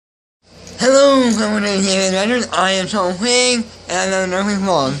Hello, my name is David Reynolds. I am Sean Quinn, and I'm another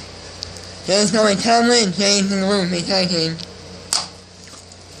vlog. Just got my tablet and changed in the room, exciting.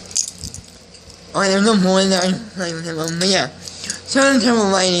 Oh, there's no more that I'm playing with him on, but yeah. Sorry for terrible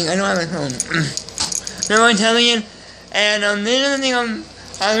lighting, I don't have my phone. No, I'm telling you, and this is the thing, I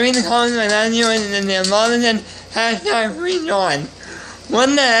was reading the comments of my last video, and then a lot of them said, hashtag free John. What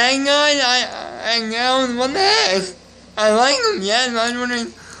the heck, guys? What the heck? I like them, yes, but I was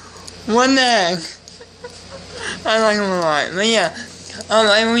wondering, what the heck? I like them a lot, but yeah.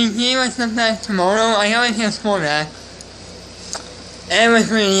 I will see my stuff back tomorrow. I got my PS4 back. And my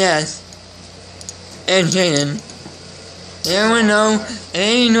 3DS. And Jaden. Everyone know, if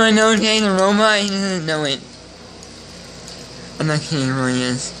anyone knows Jaden the robot, he doesn't know it. I'm not kidding, he really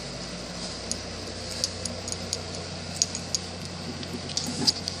is.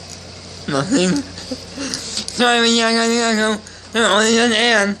 Nothing. Sorry, but yeah, I gotta go. No, only done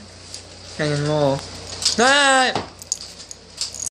and. I can roll. Bye!